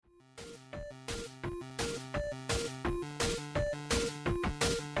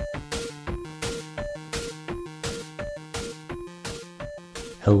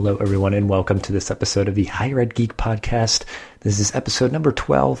Hello, everyone, and welcome to this episode of the Higher Ed Geek Podcast. This is episode number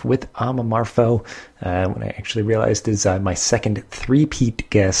 12 with Amma Marfo. What I actually realized is my second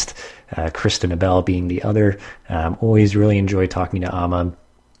three-peat guest, Kristen Abell being the other. Always really enjoy talking to Amma.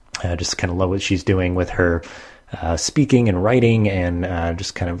 Just kind of love what she's doing with her speaking and writing, and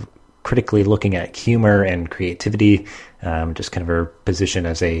just kind of critically looking at humor and creativity, just kind of her position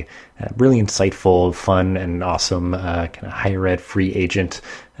as a really insightful, fun, and awesome kind of higher ed free agent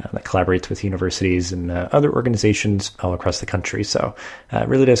that collaborates with universities and other organizations all across the country. So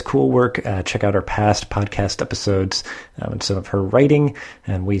really does cool work. Check out our past podcast episodes and some of her writing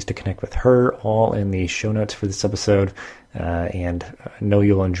and ways to connect with her, all in the show notes for this episode. And I know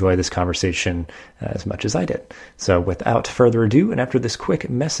you'll enjoy this conversation as much as I did. So without further ado, and after this quick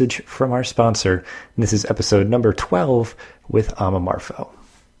message from our sponsor, this is episode number 12 with Amma Marfo.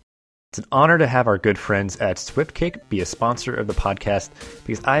 It's an honor to have our good friends at SwiftKick be a sponsor of the podcast,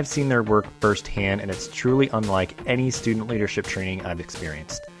 because I've seen their work firsthand, and it's truly unlike any student leadership training I've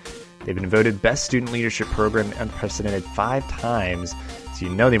experienced. They've been voted Best Student Leadership Program unprecedented 5 times, so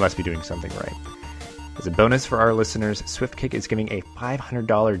you know they must be doing something right. As a bonus for our listeners, SwiftKick is giving a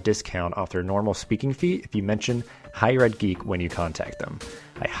 $500 discount off their normal speaking fee if you mention Higher Ed Geek when you contact them.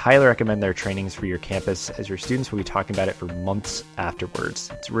 I highly recommend their trainings for your campus, as your students will be talking about it for months afterwards.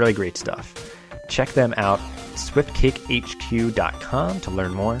 It's really great stuff. Check them out, swiftkick.hq.com, to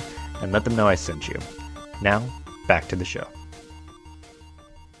learn more, and let them know I sent you. Now, back to the show.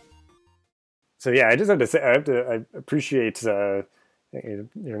 So yeah, I just have to say, I appreciate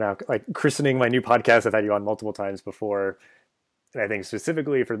you're now like christening my new podcast. I've had you on multiple times before, and I think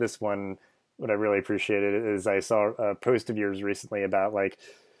specifically for this one, what I really appreciated is I saw a post of yours recently about like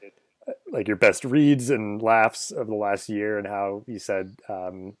your best reads and laughs of the last year, and how you said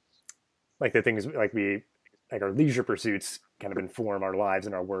like the things like our leisure pursuits kind of inform our lives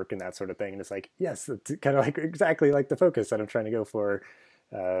and our work and that sort of thing. And it's like, yes, it's kind of like exactly like the focus that I'm trying to go for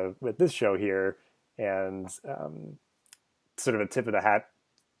with this show here. And sort of a tip of the hat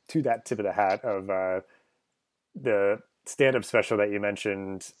to that tip of the hat of the stand-up special that you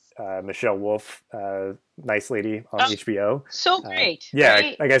mentioned, Michelle Wolf, Nice Lady on HBO. So great. Yeah.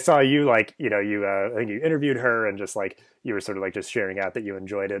 Right? Like I saw you, like, you I think you interviewed her, and just like, you were sort of like just sharing out that you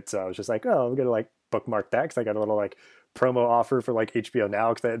enjoyed it. So I was just like, oh, I'm going to like bookmark that, 'cause I got a little like promo offer for like HBO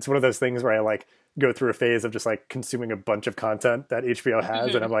Now. 'Cause it's one of those things where I like go through a phase of just like consuming a bunch of content that HBO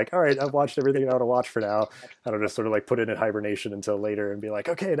has. And I'm like, all right, I've watched everything I want to watch for now. And I'll just sort of like put it in hibernation until later and be like,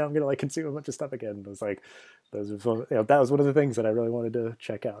 okay, now I'm going to like consume a bunch of stuff again. It was like, that was one of the things that I really wanted to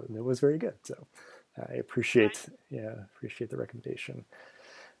check out, and it was very good. So I appreciate the recommendation.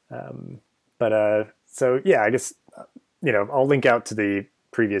 So yeah, I guess, I'll link out to the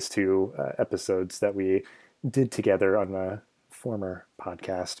previous 2 episodes that we did together on the former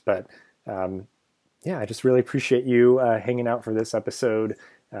podcast, but yeah, I just really appreciate you hanging out for this episode.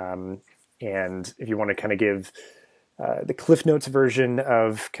 And if you want to kind of give the Cliff Notes version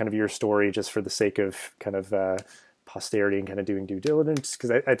of kind of your story, just for the sake of kind of posterity and kind of doing due diligence,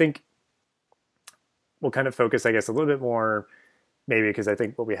 because I think we'll kind of focus, I guess, a little bit more, maybe because I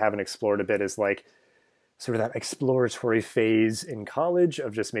think what we haven't explored a bit is like sort of that exploratory phase in college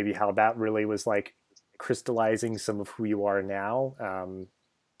of just maybe how that really was like crystallizing some of who you are now.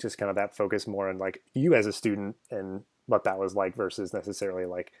 Just kind of that focus more on like you as a student and what that was like versus necessarily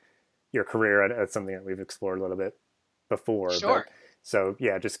like your career at something that we've explored a little bit before. Sure. So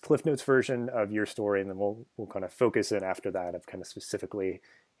yeah, just Cliff Notes version of your story, and then we'll kind of focus in after that of kind of specifically,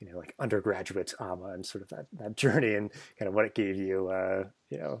 like undergraduate Amma and sort of that journey and kind of what it gave you,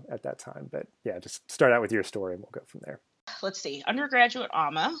 at that time. But yeah, just start out with your story and we'll go from there. Let's see. Undergraduate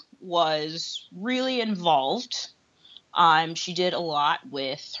Amma was really involved. She did a lot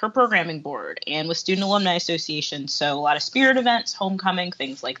with her programming board and with Student Alumni Association. So a lot of spirit events, homecoming,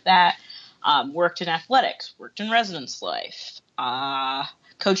 things like that. Worked in athletics, worked in residence life,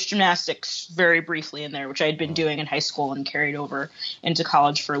 coached gymnastics very briefly in there, which I had been doing in high school and carried over into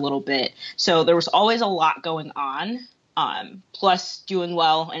college for a little bit. So there was always a lot going on. Plus doing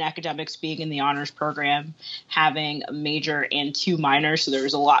well in academics, being in the honors program, having a major and 2 minors. So there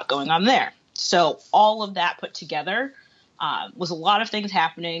was a lot going on there. So all of that put together was a lot of things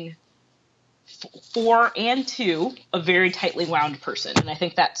happening for and to a very tightly wound person. And I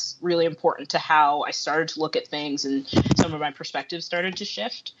think that's really important to how I started to look at things, and some of my perspectives started to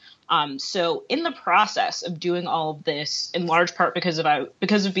shift. So in the process of doing all of this, in large part because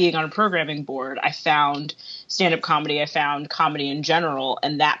of being on a programming board, I found stand-up comedy, I found comedy in general,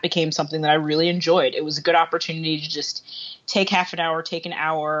 and that became something that I really enjoyed. It was a good opportunity to just take half an hour, take an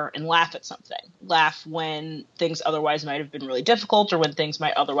hour, and laugh at something. Laugh when things otherwise might have been really difficult or when things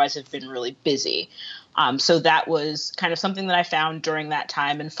might otherwise have been really busy. So that was kind of something that I found during that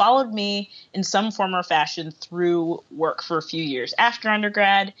time and followed me in some form or fashion through work for a few years after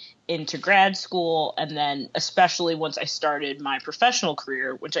undergrad, into grad school, and then especially once I started my professional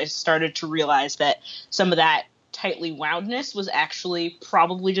career, which I started to realize that some of that tightly woundness was actually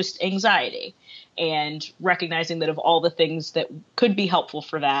probably just anxiety, and recognizing that of all the things that could be helpful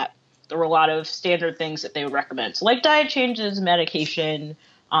for that, there were a lot of standard things that they would recommend. So like diet changes, medication,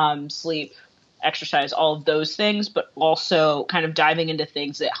 sleep, exercise, all of those things, but also kind of diving into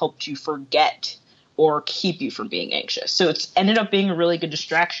things that helped you forget or keep you from being anxious. So it's ended up being a really good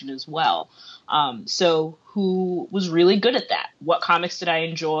distraction as well. So who was really good at that? What comics did I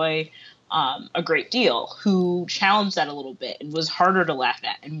enjoy a great deal? Who challenged that a little bit and was harder to laugh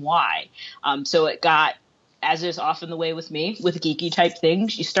at, and why? So it got, as is often the way with me, with geeky type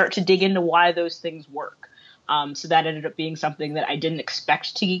things, you start to dig into why those things work. So that ended up being something that I didn't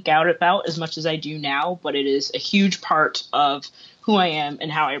expect to geek out about as much as I do now, but it is a huge part of who I am and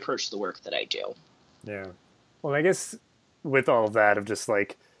how I approach the work that I do. Yeah. Well, I guess with all of that of just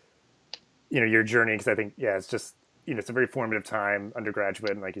like, your journey, because I think, it's just, it's a very formative time, undergraduate,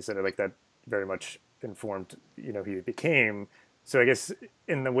 and like you said, like that very much informed, who you became. So I guess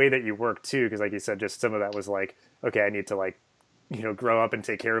in the way that you work too, because like you said, just some of that was like, okay, I need to like, grow up and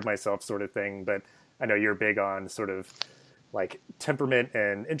take care of myself sort of thing. But I know you're big on sort of like temperament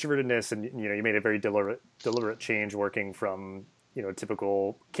and introvertedness, and you made a very deliberate change working from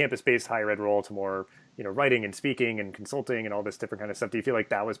typical campus-based higher ed role to more writing and speaking and consulting and all this different kind of stuff. Do you feel like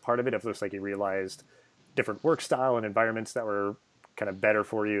that was part of it? If it looks like you realized different work style and environments that were kind of better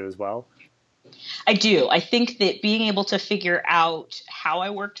for you as well? I do. I think that being able to figure out how I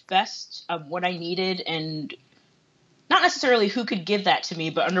worked best, what I needed, and not necessarily who could give that to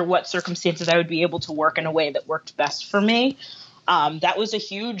me, but under what circumstances I would be able to work in a way that worked best for me. That was a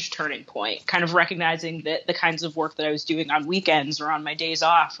huge turning point, kind of recognizing that the kinds of work that I was doing on weekends or on my days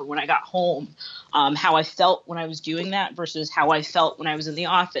off or when I got home, how I felt when I was doing that versus how I felt when I was in the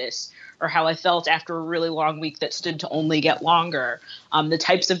office, or how I felt after a really long week that stood to only get longer, the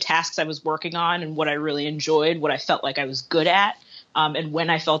types of tasks I was working on and what I really enjoyed, what I felt like I was good at, and when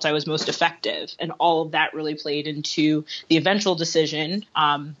I felt I was most effective. And all of that really played into the eventual decision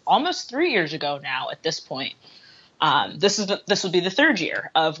almost 3 years ago now at this point. This will be the third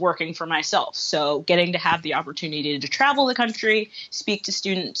year of working for myself. So getting to have the opportunity to travel the country, speak to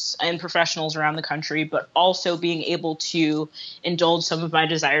students and professionals around the country, but also being able to indulge some of my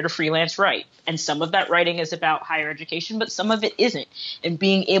desire to freelance write. And some of that writing is about higher education, but some of it isn't. And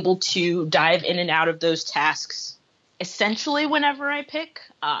being able to dive in and out of those tasks essentially whenever I pick,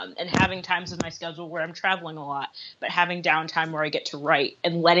 and having times of my schedule where I'm traveling a lot, but having downtime where I get to write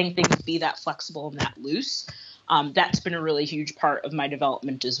and letting things be that flexible and that loose. That's been a really huge part of my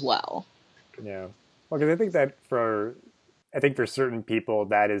development as well. Yeah. Well, because I think that for certain people,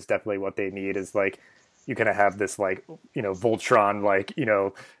 that is definitely what they need, is like, you kind of have this like, Voltron, like,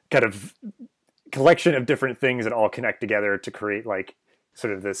 kind of collection of different things that all connect together to create like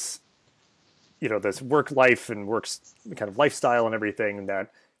sort of this, this work life and works kind of lifestyle and everything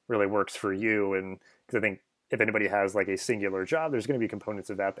that really works for you. And because I think if anybody has like a singular job, there's going to be components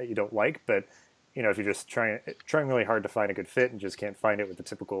of that you don't like, but if you're just trying really hard to find a good fit and just can't find it with the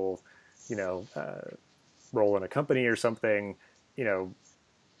typical, role in a company or something,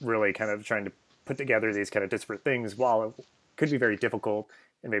 really kind of trying to put together these kind of disparate things, while it could be very difficult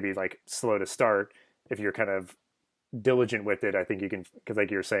and maybe like slow to start, if you're kind of diligent with it, I think you can, because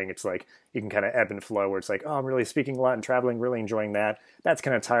like you're saying, it's like you can kind of ebb and flow, where it's like, oh, I'm really speaking a lot and traveling, really enjoying that. That's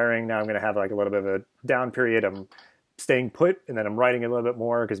kind of tiring. Now I'm going to have like a little bit of a down period. I'm staying put, and then I'm writing a little bit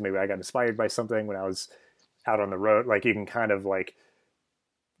more because maybe I got inspired by something when I was out on the road. Like you can kind of like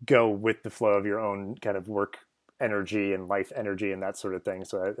go with the flow of your own kind of work energy and life energy and that sort of thing.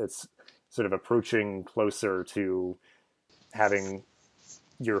 So it's sort of approaching closer to having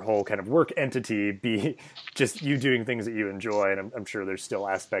your whole kind of work entity be just you doing things that you enjoy. And I'm sure there's still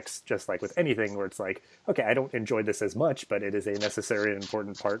aspects, just like with anything, where it's like, okay, I don't enjoy this as much, but it is a necessary and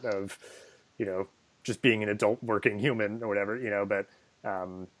important part of, just being an adult working human or whatever, but,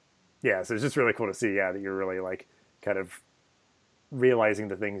 so it's just really cool to see, that you're really like kind of realizing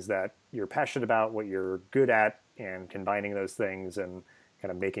the things that you're passionate about, what you're good at, and combining those things and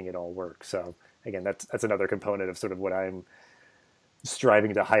kind of making it all work. So again, that's another component of sort of what I'm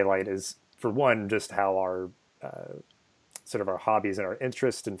striving to highlight, is, for one, just how our sort of our hobbies and our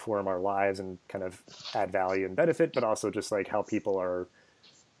interests inform our lives and kind of add value and benefit, but also just like how people are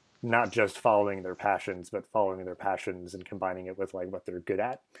not just following their passions, but following their passions and combining it with like what they're good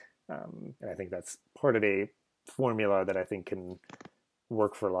at. And I think that's part of a formula that I think can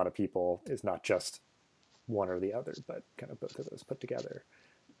work for a lot of people, is not just one or the other, but kind of both of those put together.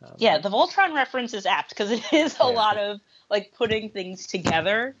 Yeah, the Voltron reference is apt because it is a lot of like putting things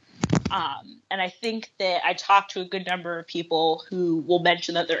together. And I think that I talked to a good number of people who will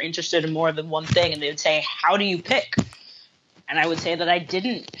mention that they're interested in more than one thing, and they would say, how do you pick? And I would say that I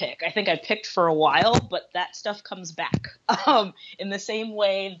didn't pick. I think I picked for a while, but that stuff comes back. In the same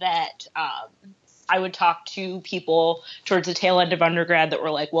way that I would talk to people towards the tail end of undergrad that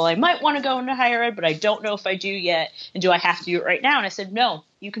were like, well, I might want to go into higher ed, but I don't know if I do yet. And do I have to do it right now? And I said, no,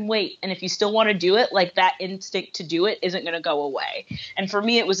 you can wait. And if you still want to do it, like that instinct to do it isn't going to go away. And for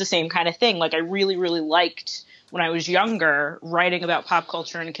me, it was the same kind of thing. Like I really, really liked when I was younger writing about pop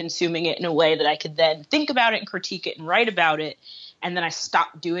culture and consuming it in a way that I could then think about it and critique it and write about it. And then I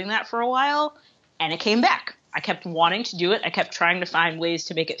stopped doing that for a while and it came back. I kept wanting to do it. I kept trying to find ways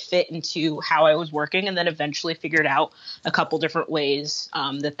to make it fit into how I was working, and then eventually figured out a couple different ways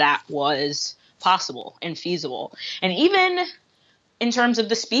that was possible and feasible. And even in terms of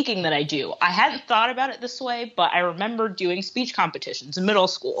the speaking that I do, I hadn't thought about it this way, but I remember doing speech competitions in middle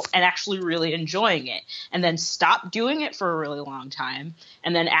school and actually really enjoying it, and then stopped doing it for a really long time.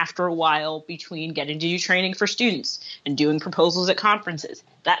 And then after a while, between getting to do training for students and doing proposals at conferences,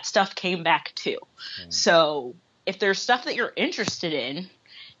 that stuff came back too. So if there's stuff that you're interested in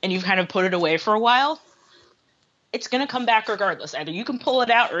and you've kind of put it away for a while, it's going to come back regardless. Either you can pull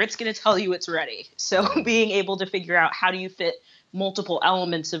it out or it's going to tell you it's ready. So being able to figure out how do you fit multiple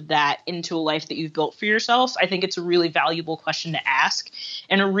elements of that into a life that you've built for yourself, I think it's a really valuable question to ask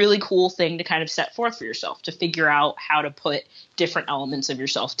and a really cool thing to kind of set forth for yourself, to figure out how to put different elements of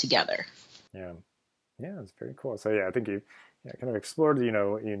yourself together. Yeah, it's very cool. So yeah, I think you kind of explored,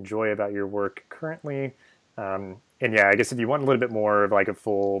 what you enjoy about your work currently. And yeah, I guess if you want a little bit more of like a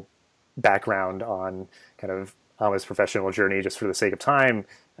full background on kind of Amma's professional journey, just for the sake of time,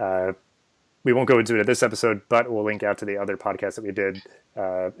 we won't go into it in this episode, but we'll link out to the other podcasts that we did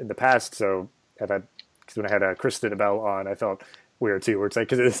in the past. So because when I had Kristen Abell on, I felt weird too, where it's like,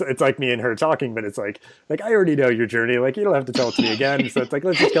 because it's like me and her talking, but it's like I already know your journey. Like, you don't have to tell it to me again. So it's like,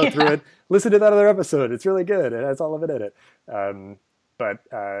 let's just go through it. Listen to that other episode. It's really good. It has all of it in it.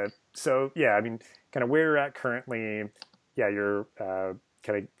 So yeah, I mean, kind of where you're at currently. Yeah, you're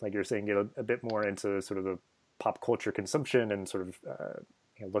kind of like you're saying, get a bit more into sort of the pop culture consumption and sort of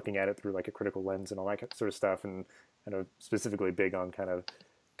looking at it through like a critical lens and all that sort of stuff, and kind of specifically big on kind of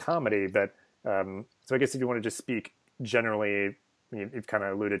comedy. But so I guess if you want to just speak generally, you've kind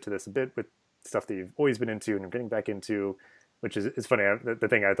of alluded to this a bit with stuff that you've always been into and you're getting back into, which is it's funny. The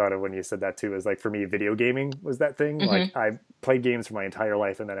thing I thought of when you said that too is like, for me, video gaming was that thing. Mm-hmm. Like I played games for my entire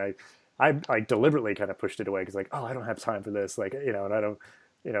life, and then I like deliberately kind of pushed it away because like, oh, I don't have time for this, like, and I don't,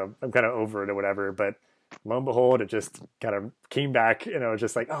 I'm kind of over it or whatever. But lo and behold, it just kind of came back,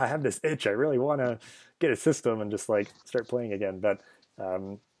 just like, oh, I have this itch. I really want to get a system and just like start playing again. But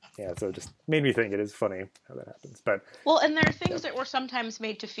yeah, so it just made me think it is funny how that happens. But well, and there are things that we're sometimes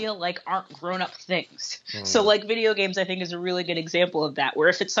made to feel like aren't grown-up things. So like video games, I think, is a really good example of that, where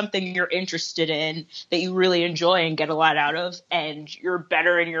if it's something you're interested in that you really enjoy and get a lot out of, and you're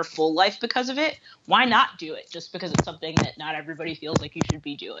better in your full life because of it, why not do it just because it's something that not everybody feels like you should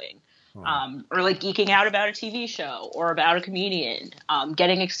be doing? Or like geeking out about a TV show or about a comedian,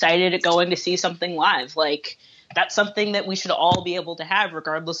 getting excited at going to see something live. Like, that's something that we should all be able to have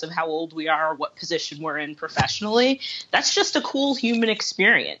regardless of how old we are or what position we're in professionally. That's just a cool human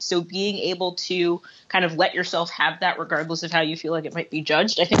experience. So being able to kind of let yourself have that regardless of how you feel like it might be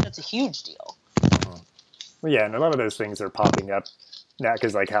judged, I think that's a huge deal. Well, yeah, and a lot of those things are popping up now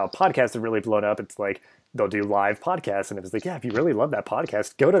because like how podcasts have really blown up. It's like they'll do live podcasts, and it's like, yeah, if you really love that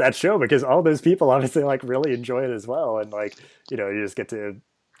podcast, go to that show because all those people obviously like really enjoy it as well. And like, you just get to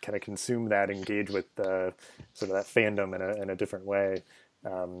kind of consume that, engage with sort of that fandom in a different way.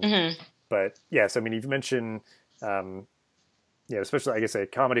 But yeah, so I mean, you've mentioned, especially I guess a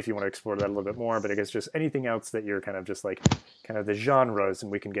comedy if you want to explore that a little bit more, but I guess just anything else that you're kind of just like kind of the genres,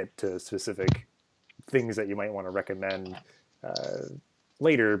 and we can get to specific things that you might want to recommend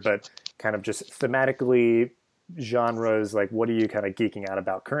later, but kind of just thematically genres, like what are you kind of geeking out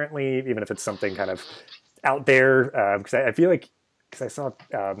about currently, even if it's something kind of out there, because I feel like, because I saw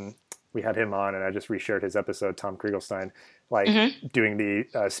we had him on, and I just reshared his episode, Tom Kriegelstein, like doing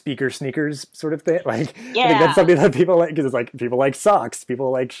the speaker sneakers sort of thing. Like, yeah. I think that's something that people like, because it's like people like socks.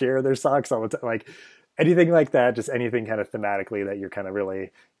 People like share their socks all the time. Like, anything like that, just anything kind of thematically that you're kind of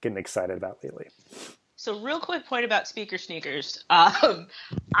really getting excited about lately. So real quick point about speaker sneakers. I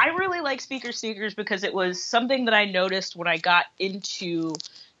really like speaker sneakers because it was something that I noticed when I got into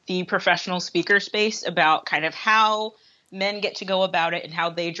the professional speaker space about kind of how men get to go about it and how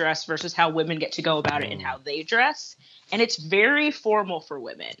they dress versus how women get to go about it and how they dress. And it's very formal for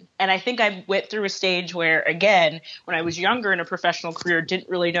women. And I think I went through a stage where, again, when I was younger in a professional career, didn't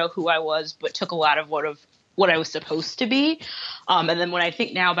really know who I was, but took a lot of what I was supposed to be. And then when I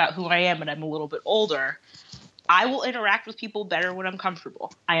think now about who I am and I'm a little bit older, I will interact with people better when I'm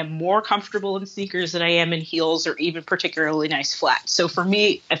comfortable. I am more comfortable in sneakers than I am in heels or even particularly nice flats. So for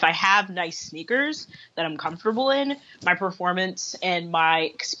me, if I have nice sneakers that I'm comfortable in, my performance and my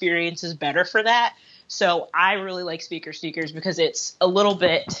experience is better for that. So I really like speaker sneakers because it's a little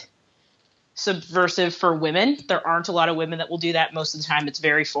bit subversive for women. There aren't a lot of women that will do that. Most of the time it's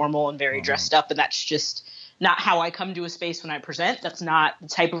very formal and very dressed up, and that's just not how I come to a space when I present. That's not the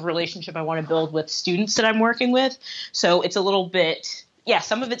type of relationship I want to build with students that I'm working with. So it's a little bit,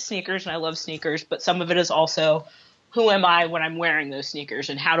 some of it's sneakers, and I love sneakers, but some of it is also who am I when I'm wearing those sneakers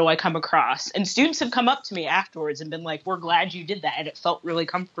and how do I come across? And students have come up to me afterwards and been like, we're glad you did that, and it felt really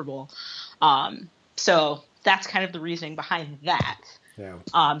comfortable. So that's kind of the reasoning behind that.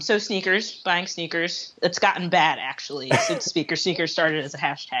 Yeah. So buying sneakers, it's gotten bad actually since sneakers started as a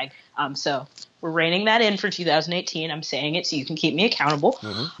hashtag. So we're reining that in for 2018. I'm saying it so you can keep me accountable.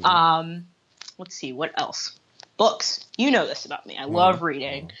 Let's see, what else? Books. You know this about me. I love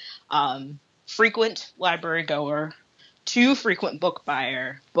reading. Frequent library goer, too frequent book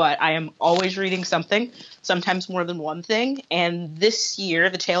buyer, but I am always reading something, sometimes more than one thing. And this year,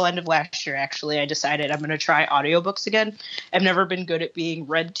 the tail end of last year, actually, I decided I'm going to try audiobooks again. I've never been good at being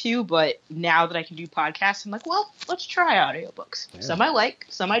read to, but now that I can do podcasts, I'm like, well, let's try audiobooks. Yeah. Some I like,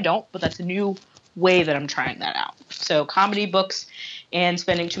 some I don't, but that's a new way that I'm trying that out. So comedy books and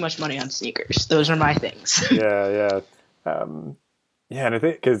spending too much money on sneakers. Those are my things. Yeah. And I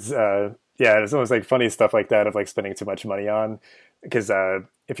think because it's almost like funny stuff like that of like spending too much money on, because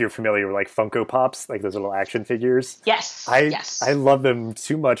if you're familiar with like Funko Pops, like those little action figures, I love them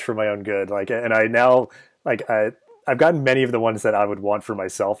too much for my own good. Like, and I now like I've gotten many of the ones that I would want for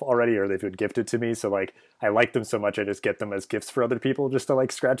myself already, or they've been gifted to me. So like I like them so much, I just get them as gifts for other people just to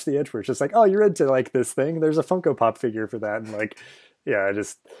like scratch the itch. Where it's just like, oh, you're into like this thing. There's a Funko Pop figure for that, and like, I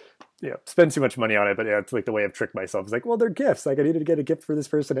just. Spend too much money on it, but it's like the way I've tricked myself. It's like, well, they're gifts. Like I needed to get a gift for this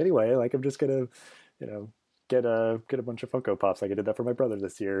person anyway. Like I'm just gonna, get a bunch of Funko Pops. Like I did that for my brother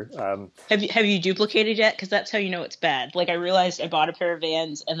this year. Have you duplicated yet? Because that's how you know it's bad. Like I realized I bought a pair of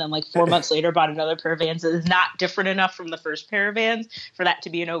Vans, and then like 4 months later bought another pair of Vans that is not different enough from the first pair of Vans for that to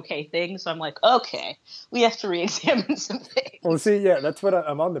be an okay thing. So I'm like, okay, we have to re-examine some things. Well, see, that's what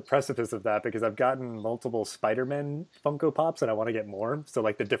I'm on the precipice of that, because I've gotten multiple Spider-Man Funko Pops and I want to get more. So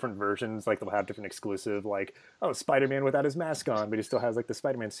like the different versions, like they'll have different exclusive, like, oh, Spider-Man without his mask on, but he still has like the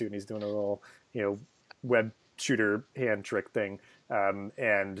Spider-Man suit and he's doing a little, web shooter hand trick thing.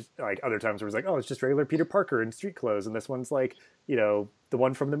 And like other times where it's like, oh, it's just regular Peter Parker in street clothes. And this one's like, the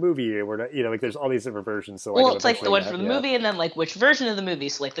one from the movie, or like there's all these different versions. So it's like the one from the movie, and then like which version of the movie,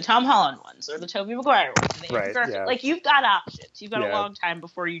 so like the Tom Holland ones or the Tobey Maguire ones. Right. Yeah. Like you've got options. You've got a long time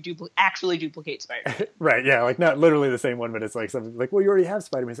before you actually duplicate Spider-Man. Right. Yeah. Like not literally the same one, but it's like something like, well, you already have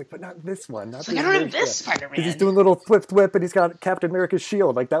Spider-Man. It's like, but not this one. Not like, I don't have this Spider-Man. Because he's doing a little whip, and he's got Captain America's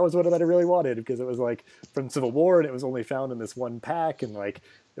shield. Like that was what I really wanted, because it was like from Civil War, and it was only found in this one pack, and like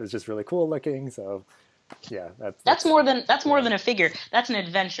it was just really cool looking. So. Yeah, that's more than a figure. That's an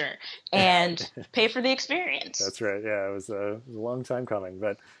adventure, and pay for the experience. That's right. Yeah, it was a long time coming,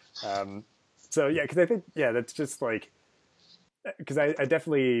 but because I think that's just like, because I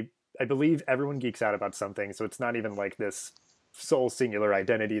believe everyone geeks out about something, so it's not even like this sole singular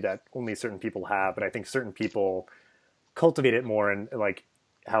identity that only certain people have, but I think certain people cultivate it more, and like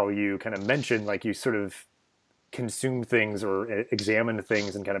how you kind of mentioned, like you sort of consume things or examine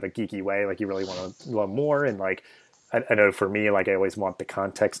things in kind of a geeky way. Like you really want to learn more. And like, I know for me, like I always want the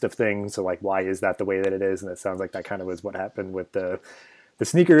context of things. So like, why is that the way that it is? And it sounds like that kind of was what happened with the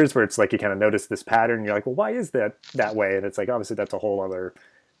sneakers, where it's like, you kind of notice this pattern. And you're like, well, why is that way? And it's like, obviously that's a whole other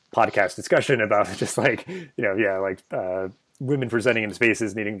podcast discussion about just like, women presenting in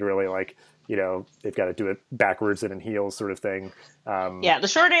spaces needing to really like, they've got to do it backwards and in heels sort of thing. The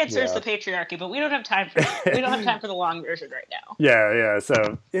short answer is the patriarchy, but we don't have time for that. We don't have time for the long version right now. Yeah.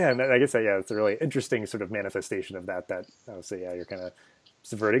 So, and I guess, it's a really interesting sort of manifestation of that obviously, you're kind of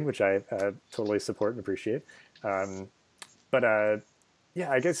subverting, which I totally support and appreciate. But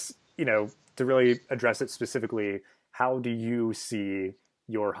I guess, to really address it specifically, how do you see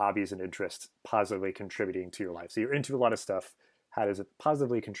your hobbies and interests positively contributing to your life? So you're into a lot of stuff. How does it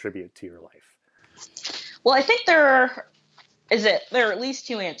positively contribute to your life? Well, I think there are at least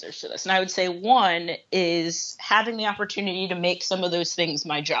two answers to this. And I would say one is having the opportunity to make some of those things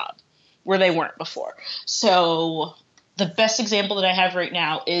my job where they weren't before. So the best example that I have right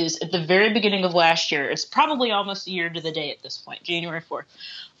now is at the very beginning of last year. It's probably almost a year to the day at this point, January 4th.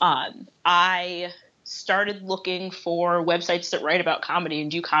 I started looking for websites that write about comedy and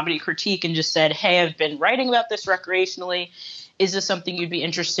do comedy critique, and just said, hey, I've been writing about this recreationally. Is this something you'd be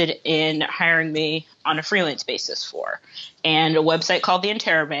interested in hiring me on a freelance basis for? And a website called The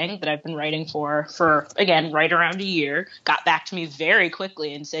Interrobang that I've been writing for, again, right around a year, got back to me very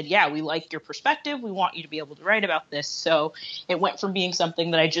quickly and said, yeah, we like your perspective. We want you to be able to write about this. So it went from being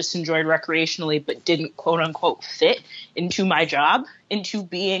something that I just enjoyed recreationally but didn't, quote unquote, fit into my job, into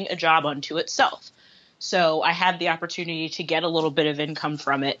being a job unto itself. So I had the opportunity to get a little bit of income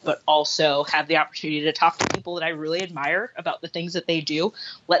from it, but also have the opportunity to talk to people that I really admire about the things that they do,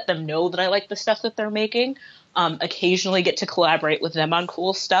 let them know that I like the stuff that they're making, occasionally get to collaborate with them on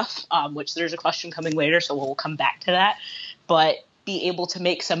cool stuff, which there's a question coming later, so we'll come back to that. But be able to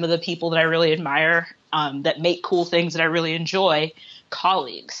make some of the people that I really admire, that make cool things that I really enjoy,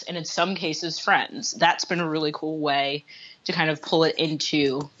 colleagues, and in some cases friends. That's been a really cool way to kind of pull it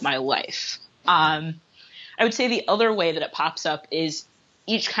into my life. I would say the other way that it pops up is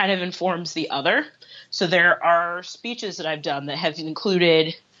each kind of informs the other. So there are speeches that I've done that have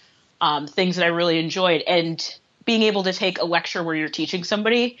included things that I really enjoyed, and being able to take a lecture where you're teaching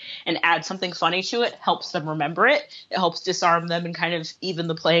somebody and add something funny to it helps them remember it. It helps disarm them and kind of even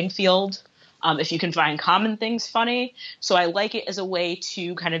the playing field. If you can find common things funny. So I like it as a way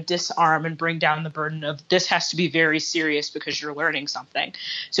to kind of disarm and bring down the burden of this has to be very serious because you're learning something.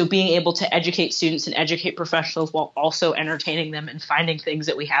 So being able to educate students and educate professionals while also entertaining them and finding things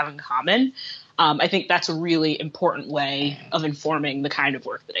that we have in common. I think that's a really important way of informing the kind of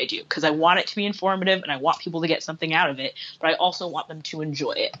work that I do, because I want it to be informative and I want people to get something out of it, but I also want them to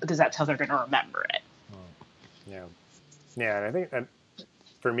enjoy it because that's how they're going to remember it. Yeah. Yeah. And I think that,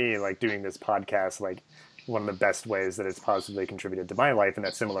 for me, like doing this podcast, like one of the best ways that it's positively contributed to my life in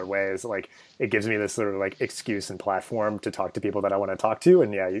that similar way is like it gives me this sort of like excuse and platform to talk to people that I want to talk to.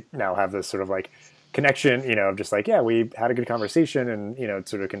 And yeah, you now have this sort of like connection, you know, of just like, yeah, we had a good conversation, and, you know, it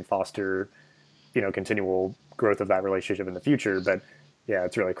sort of can foster, you know, continual growth of that relationship in the future. But yeah,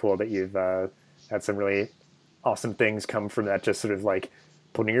 it's really cool that you've had some really awesome things come from that, just sort of like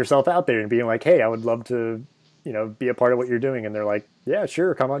putting yourself out there and being like, hey, I would love to, you know, be a part of what you're doing. And they're like, yeah,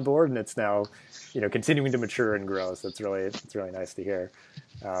 sure, come on board. And it's now, you know, continuing to mature and grow. So it's really nice to hear.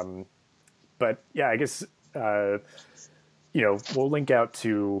 But yeah, I guess, you know, we'll link out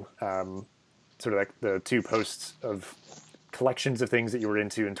to sort of like the two posts of collections of things that you were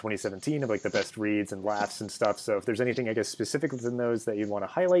into in 2017 of like the best reads and laughs and stuff. So if there's anything, I guess, specific within those that you'd want to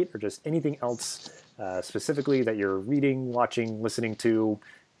highlight, or just anything else specifically that you're reading, watching, listening to,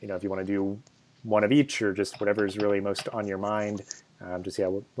 you know, if you want to do one of each, or just whatever is really most on your mind, just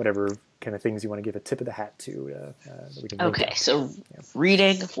whatever kind of things you want to give a tip of the hat to that we can. Okay, so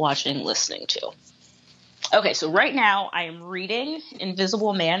reading, watching, listening to. Okay, so right now I am reading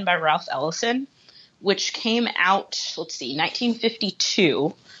Invisible Man by Ralph Ellison, which came out,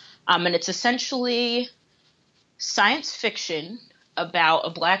 1952, and it's essentially science fiction about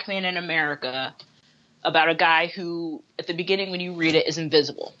a black man in America, about a guy who, at the beginning when you read it, is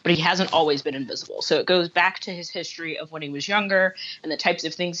invisible, but he hasn't always been invisible. So it goes back to his history of when he was younger and the types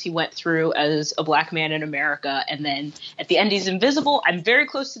of things he went through as a black man in America. And then at the end, he's invisible. I'm very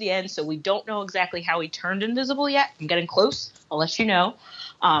close to the end, so we don't know exactly how he turned invisible yet. I'm getting close. I'll let you know.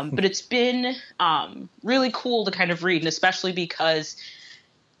 But it's been really cool to kind of read, and especially because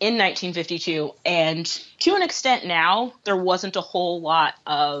in 1952, and to an extent now, there wasn't a whole lot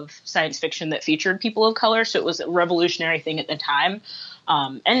of science fiction that featured people of color, so it was a revolutionary thing at the time.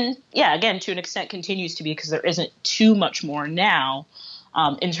 And yeah, again, to an extent continues to be, because there isn't too much more now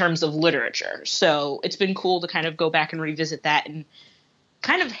in terms of literature. So it's been cool to kind of go back and revisit that, and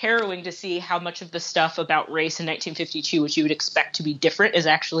kind of harrowing to see how much of the stuff about race in 1952, which you would expect to be different, is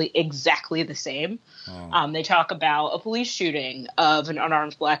actually exactly the same. Oh. They talk about a police shooting of an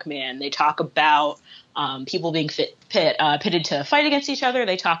unarmed black man. They talk about people being pitted to fight against each other.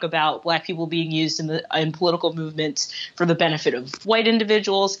 They talk about black people being used in political movements for the benefit of white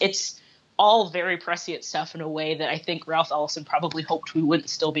individuals. It's all very prescient stuff in a way that I think Ralph Ellison probably hoped we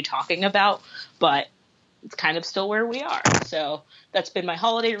wouldn't still be talking about, but it's kind of still where we are. So that's been my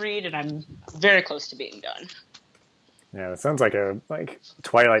holiday read, and I'm very close to being done. Yeah, it sounds like a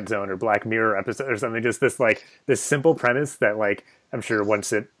Twilight Zone or Black Mirror episode or something. Just this simple premise that like I'm sure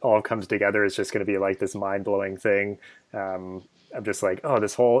once it all comes together, it's just going to be like this mind blowing thing. I'm just like, oh,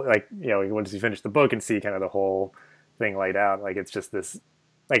 this whole like once you finish the book and see kind of the whole thing laid out, like it's just this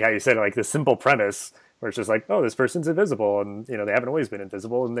like how you said like this simple premise where it's just like, oh, this person's invisible and they haven't always been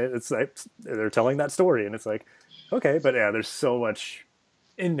invisible and it's like they're telling that story and it's like, okay, but yeah, there's so much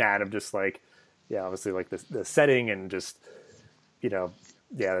in that of just like. Yeah, obviously, like the setting and just, yeah,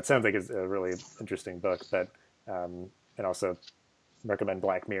 that sounds like it's a really interesting book. But and also recommend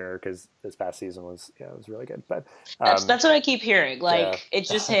Black Mirror because this past season was really good. But that's what I keep hearing. Like it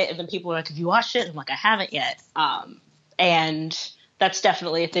just hit, and then people are like, "Have you watched it?" And I'm like, "I haven't yet." And that's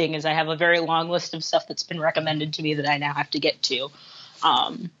definitely a thing. Is I have a very long list of stuff that's been recommended to me that I now have to get to.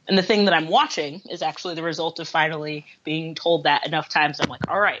 And the thing that I'm watching is actually the result of finally being told that enough times. I'm like,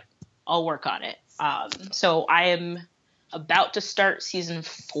 all right, I'll work on it. So I am about to start season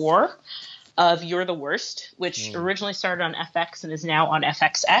 4 of You're the Worst, which originally started on FX and is now on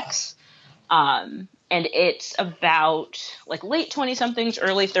FXX. And it's about like late 20-somethings,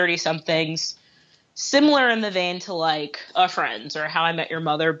 early 30-somethings, similar in the vein to like Friends or How I Met Your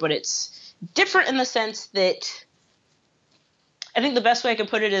Mother, but it's different in the sense that I think the best way I can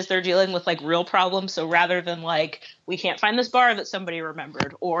put it is they're dealing with like real problems. So rather than like, we can't find this bar that somebody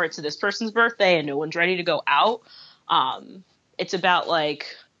remembered, or it's this person's birthday and no one's ready to go out. It's about like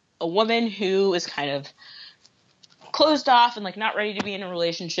a woman who is kind of closed off and like not ready to be in a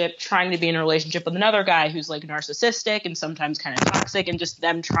relationship, trying to be in a relationship with another guy who's like narcissistic and sometimes kind of toxic, and just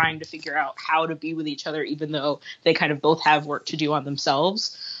them trying to figure out how to be with each other, even though they kind of both have work to do on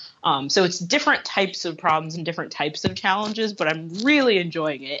themselves. So it's different types of problems and different types of challenges, but I'm really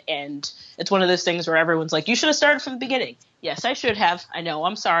enjoying it. And it's one of those things where everyone's like, you should have started from the beginning. Yes, I should have. I know.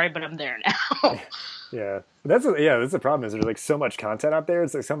 I'm sorry, but I'm there now. Yeah. That's the problem is there's like so much content out there.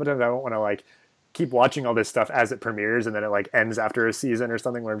 It's like sometimes I don't want to like keep watching all this stuff as it premieres and then it like ends after a season or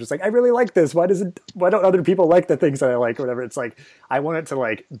something where I'm just like, I really like this. Why don't other people like the things that I like or whatever? It's like, I want it to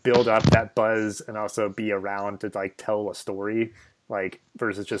like build up that buzz and also be around to like tell a story. Like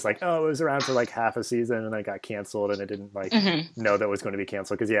versus just like, oh, it was around for like half a season and then it got canceled and it didn't like know that it was going to be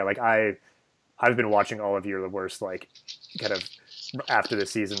canceled. Cause yeah, like I've been watching all of You're the Worst, like kind of after the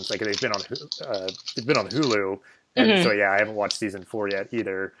seasons, like they've been on Hulu. And so, yeah, I haven't watched season 4 yet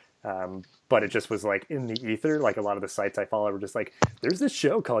either. But it just was like in the ether, like a lot of the sites I follow were just like, there's this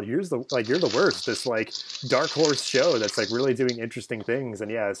show called You're the Worst, this like dark horse show that's like really doing interesting things.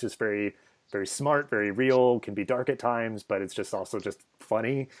 And yeah, it's just very, very smart, very real, can be dark at times, but it's just also just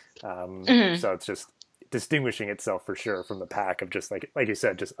funny. So it's just distinguishing itself for sure from the pack of just like you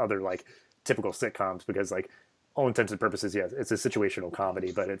said, just other like typical sitcoms, because like all intents and purposes, yes, it's a situational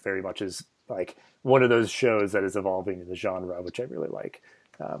comedy, but it very much is like one of those shows that is evolving in the genre, which I really like.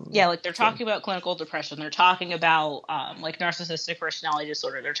 Like they're talking about clinical depression. They're talking about like narcissistic personality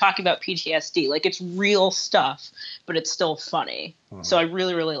disorder. They're talking about PTSD. Like it's real stuff, but it's still funny. So I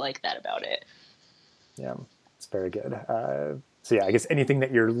really, really like that about it. Yeah, it's very good. So yeah, I guess anything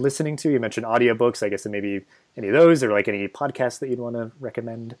that you're listening to, you mentioned audiobooks, I guess maybe any of those or like any podcasts that you'd want to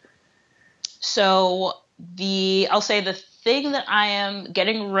recommend. So I'll say the thing that I am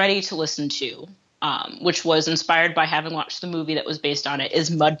getting ready to listen to, which was inspired by having watched the movie that was based on it, is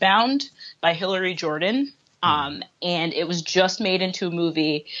Mudbound by Hilary Jordan. And it was just made into a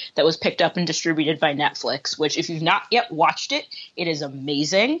movie that was picked up and distributed by Netflix, which if you've not yet watched it, it is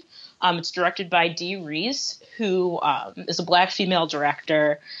amazing. It's directed by Dee Reese, who is a Black female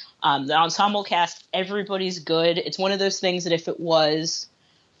director. The ensemble cast, everybody's good. It's one of those things that if it was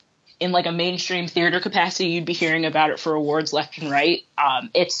in like a mainstream theater capacity, you'd be hearing about it for awards left and right.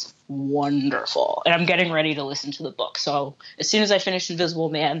 It's wonderful. And I'm getting ready to listen to the book. So as soon as I finish Invisible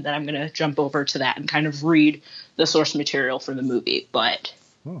Man, then I'm going to jump over to that and kind of read the source material for the movie. But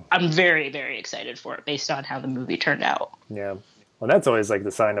I'm very, very excited for it based on how the movie turned out. Yeah. Well, that's always like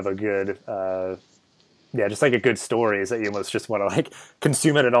the sign of a good, just like a good story is that you almost just want to like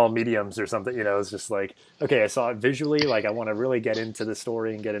consume it in all mediums or something, it's just like, okay, I saw it visually, like I want to really get into the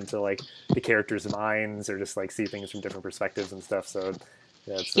story and get into like the characters' minds or just like see things from different perspectives and stuff. So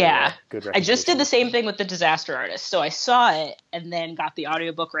it's a good recommendation. I just did the same thing with The Disaster Artist. So I saw it and then got the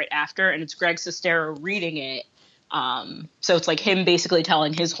audiobook right after, and it's Greg Sestero reading it. So it's like him basically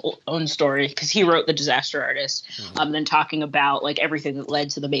telling his own story because he wrote The Disaster Artist, then talking about like everything that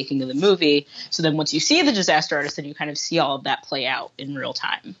led to the making of the movie. So then once you see The Disaster Artist, then you kind of see all of that play out in real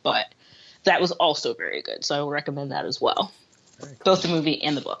time. But that was also very good. So I will recommend that as well. Cool. Both the movie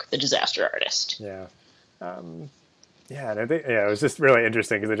and the book, The Disaster Artist. Yeah. And I think, it was just really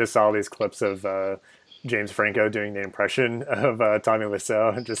interesting because I just saw these clips of James Franco doing the impression of Tommy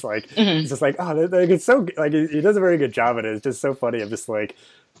Wiseau, and just like Mm-hmm. it's just like, oh, like it's so like he does a very good job at it. It's just so funny. I'm just like,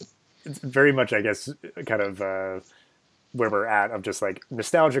 it's very much, I guess, kind of where we're at, of just like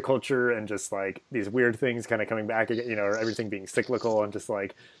nostalgia culture and just like these weird things kind of coming back again, you know, or everything being cyclical, and just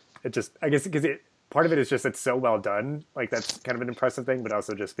like it just, I guess, because part of it is just it's so well done, like that's kind of an impressive thing, but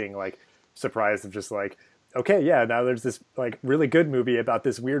also just being like surprised of just like, okay, yeah, now there's this like really good movie about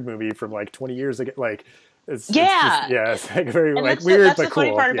this weird movie from like 20 years ago, like it's just, yeah, it's like very And like weird, that's but the funny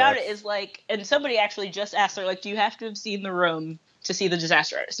cool. part Yeah. about it is like, and somebody actually just asked her, like, do you have to have seen The Room to see The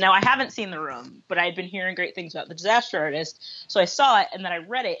Disaster Artist? Now, I haven't seen The Room, but I had been hearing great things about The Disaster Artist, so I saw it, and then I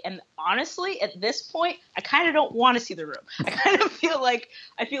read it, and honestly, at this point, I kind of don't want to see The Room. I kind of feel like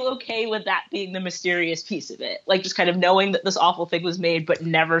I feel okay with that being the mysterious piece of it, like just kind of knowing that this awful thing was made, but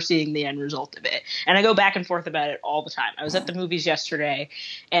never seeing the end result of it. And I go back and forth about it all the time. I was at the movies yesterday,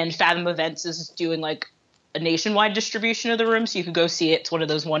 and Fathom Events is doing like a nationwide distribution of The Room, so you could go see it. It's one of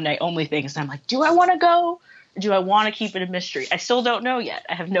those one night only things. And I'm like, do I want to go? Or do I want to keep it a mystery? I still don't know yet.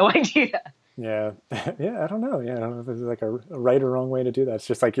 I have no idea. Yeah. Yeah. I don't know. Yeah. I don't know if there's like a right or wrong way to do that. It's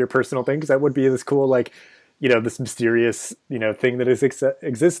just like your personal thing. Cause that would be this cool, like, you know, this mysterious, you know, thing that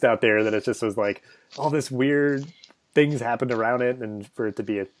exists out there, that it just was like all this weird things happened around it, and for it to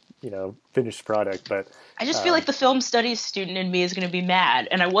be a, you know, finished product. But I just feel like the film studies student in me is going to be mad.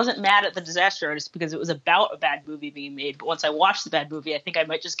 And I wasn't mad at The Disaster Artist because it was about a bad movie being made. But once I watched the bad movie, I think I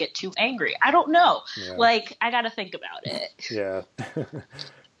might just get too angry. I don't know. Yeah. Like, I got to think about it. Yeah.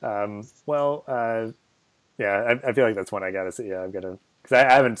 Yeah, I feel like that's one I gotta see. Yeah, I've gotta, because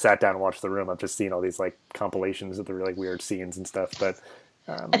I haven't sat down and watched The Room. I've just seen all these like compilations of the really weird scenes and stuff. But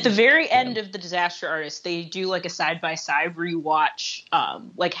at the very end of The Disaster Artist, they do like a side-by-side rewatch,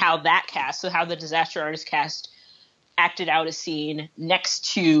 like how that cast, so how the Disaster Artist cast acted out a scene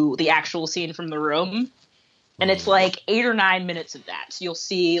next to the actual scene from The Room. And it's like 8 or 9 minutes of that. So you'll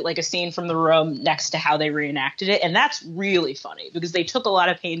see like a scene from The Room next to how they reenacted it. And that's really funny because they took a lot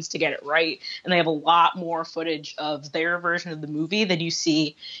of pains to get it right. And they have a lot more footage of their version of the movie than you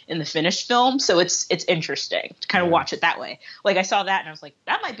see in the finished film. So it's interesting to kind of watch it that way. Like I saw that and I was like,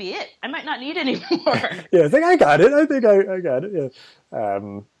 that might be it. I might not need any more. Yeah, I think I got it. I think I got it.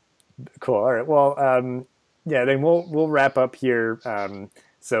 Yeah. Cool. All right. Well, yeah, then we'll wrap up here.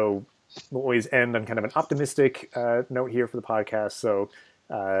 So we'll always end on kind of an optimistic note here for the podcast. So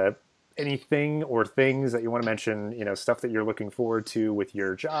anything or things that you want to mention, you know, stuff that you're looking forward to with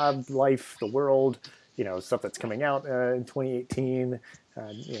your job, life, the world, you know, stuff that's coming out in 2018,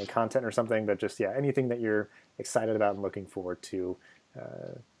 you know, content or something, but just, yeah, anything that you're excited about and looking forward to,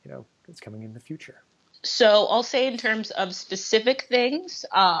 you know, that's coming in the future. So I'll say in terms of specific things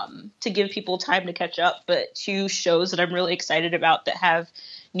to give people time to catch up, but 2 shows that I'm really excited about that have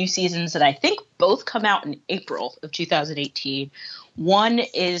new seasons that I think both come out in April of 2018. One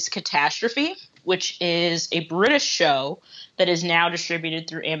is Catastrophe, which is a British show that is now distributed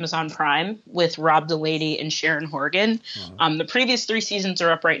through Amazon Prime with Rob Delaney and Sharon Horgan. The previous 3 seasons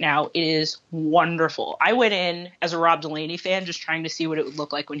are up right now. It is wonderful. I went in as a Rob Delaney fan just trying to see what it would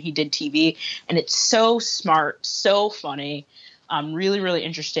look like when he did TV, and it's so smart, so funny, really, really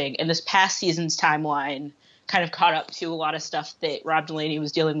interesting. And this past season's timeline kind of caught up to a lot of stuff that Rob Delaney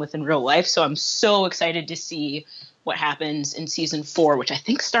was dealing with in real life. So I'm so excited to see what happens in season 4, which I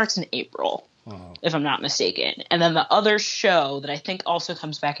think starts in April, if I'm not mistaken. And then the other show that I think also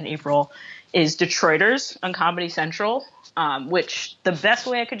comes back in April is Detroiters on Comedy Central, which the best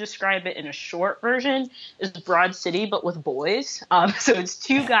way I could describe it in a short version is Broad City, but with boys. So it's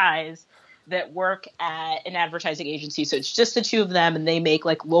 2 guys that work at an advertising agency. So it's just the 2 of them, and they make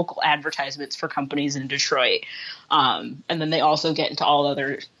like local advertisements for companies in Detroit. And then they also get into all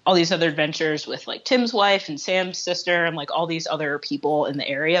these other adventures with like Tim's wife and Sam's sister and like all these other people in the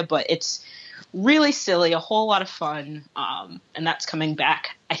area. But it's really silly, a whole lot of fun. And that's coming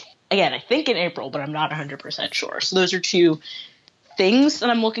back, I think in April, but I'm not 100% sure. So those are 2 things that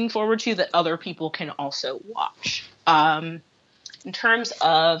I'm looking forward to that other people can also watch. In terms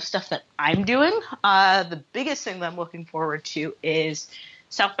of stuff that I'm doing, the biggest thing that I'm looking forward to is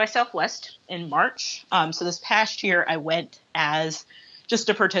South by Southwest in March. So this past year I went as just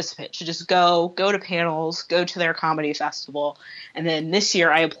a participant to just go to panels, go to their comedy festival. And then this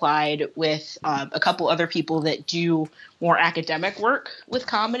year I applied with a couple other people that do more academic work with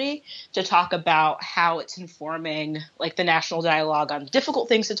comedy to talk about how it's informing like the national dialogue on difficult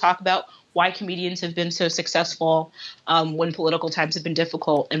things to talk about, why comedians have been so successful when political times have been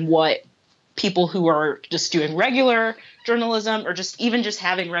difficult, and what people who are just doing regular journalism or just even just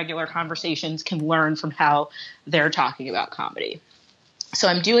having regular conversations can learn from how they're talking about comedy. So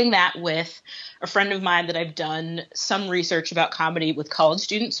I'm doing that with a friend of mine that I've done some research about comedy with college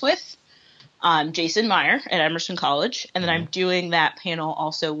students with, Jason Meyer at Emerson College. And then I'm doing that panel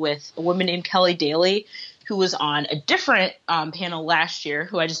also with a woman named Kelly Daly, who was on a different panel last year,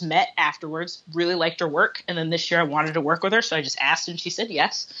 who I just met afterwards, really liked her work. And then this year I wanted to work with her, so I just asked and she said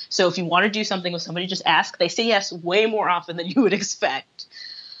yes. So if you want to do something with somebody, just ask. They say yes way more often than you would expect.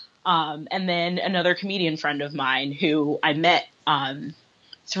 And then another comedian friend of mine who I met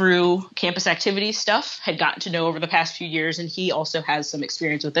through campus activity stuff, had gotten to know over the past few years, and he also has some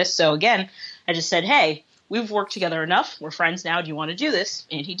experience with this. So again, I just said, hey, we've worked together enough. We're friends now. Do you want to do this?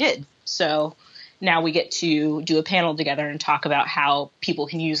 And he did. So now we get to do a panel together and talk about how people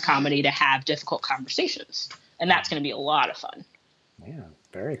can use comedy to have difficult conversations. And that's going to be a lot of fun. Yeah,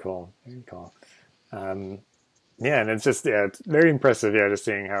 very cool. Very cool. Yeah, and it's just, it's very impressive, just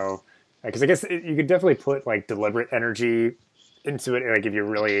seeing how, because I guess you could definitely put like deliberate energy into it, like if you're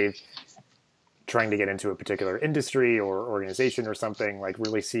really trying to get into a particular industry or organization or something, like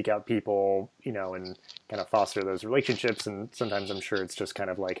really seek out people, and kind of foster those relationships. And sometimes I'm sure it's just kind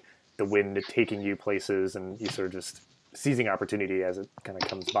of like the wind taking you places and you sort of just seizing opportunity as it kind of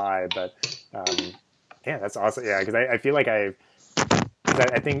comes by. But that's awesome. Yeah, because I feel like I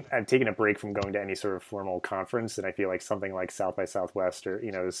think I've taken a break from going to any sort of formal conference, and I feel like something like South by Southwest or,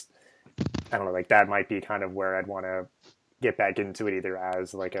 I don't know, like that might be kind of where I'd want to get back into it, either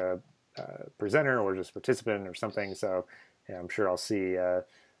as like a presenter or just participant or something. So I'm sure I'll see a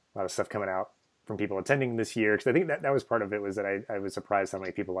lot of stuff coming out from people attending this year, because I think that was part of it, was that I was surprised how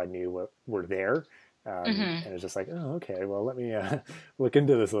many people I knew were there. And it was just like, oh, okay, well, let me look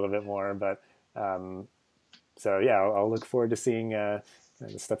into this a little bit more. But so yeah, I'll look forward to seeing the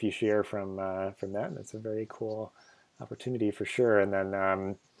stuff you share from that. And it's a very cool opportunity for sure. And then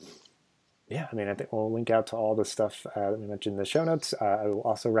I think we'll link out to all the stuff that we mentioned in the show notes. I will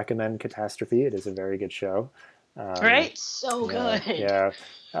also recommend Catastrophe. It is a very good show. Right? So good. Yeah.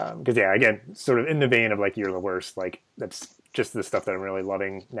 Because, again, sort of in the vein of like You're the Worst, like that's just the stuff that I'm really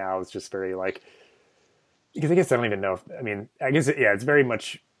loving now. It's just very like, because I guess I don't even know it's very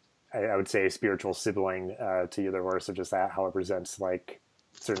much, I would say, a spiritual sibling to You're the Worst, of just how it presents like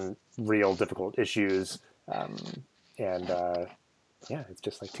certain real difficult issues. It's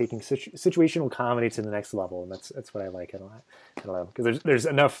just like taking situational comedy to the next level, and that's what I like. I don't know, because there's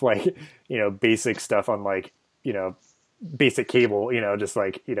enough like basic stuff on like basic cable, just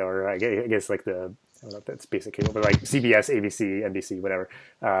like or I guess like I don't know if that's basic cable, but like CBS, ABC, NBC, whatever.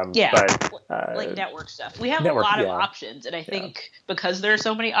 But like network stuff. We have a lot of options, and I think because there are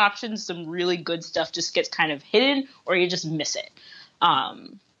so many options, some really good stuff just gets kind of hidden, or you just miss it.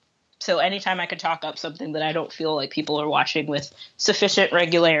 So anytime I could talk up something that I don't feel like people are watching with sufficient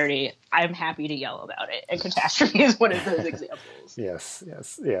regularity, I'm happy to yell about it. And Catastrophe is one of those examples. Yes.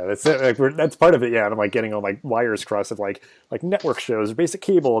 Yeah, that's it. Like, that's part of it. Yeah, and I'm like getting all like wires crossed of like network shows or basic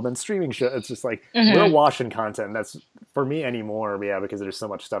cable and then streaming shows. It's just like we're washing content. And that's for me anymore. Yeah, because there's so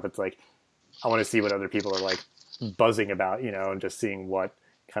much stuff. It's like I want to see what other people are like buzzing about, and just seeing what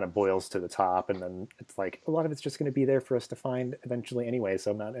kind of boils to the top, and then it's like a lot of it's just going to be there for us to find eventually anyway,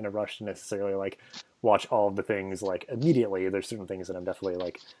 so I'm not in a rush to necessarily like watch all of the things like immediately. There's certain things that I'm definitely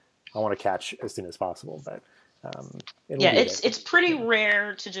like I want to catch as soon as possible, but it's pretty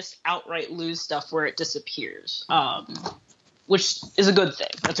rare to just outright lose stuff where it disappears, which is a good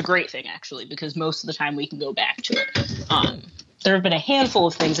thing. That's a great thing, actually, because most of the time we can go back to it. There have been a handful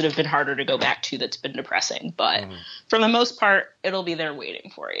of things that have been harder to go back to that's been depressing, but for the most part, it'll be there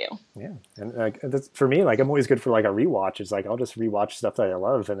waiting for you. Yeah, and like that's for me. Like I'm always good for like a rewatch. It's like I'll just rewatch stuff that I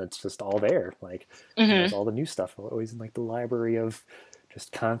love, and it's just all there. Like there's all the new stuff always in like the library of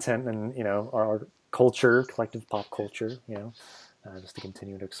just content and our culture, collective pop culture. Just to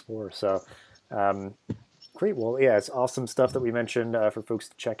continue to explore. So. Great. Well, yeah, it's awesome stuff that we mentioned for folks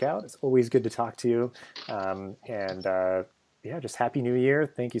to check out. It's always good to talk to you, just Happy New Year.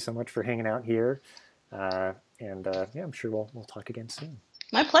 Thank you so much for hanging out here. I'm sure we'll talk again soon.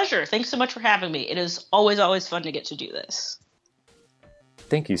 My pleasure. Thanks so much for having me. It is always fun to get to do this.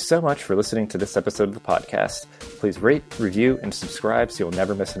 Thank you so much for listening to this episode of the podcast. Please rate, review, and subscribe so you'll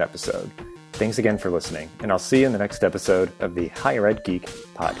never miss an episode. Thanks again for listening, and I'll see you in the next episode of the Higher Ed Geek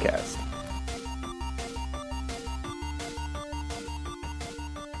podcast.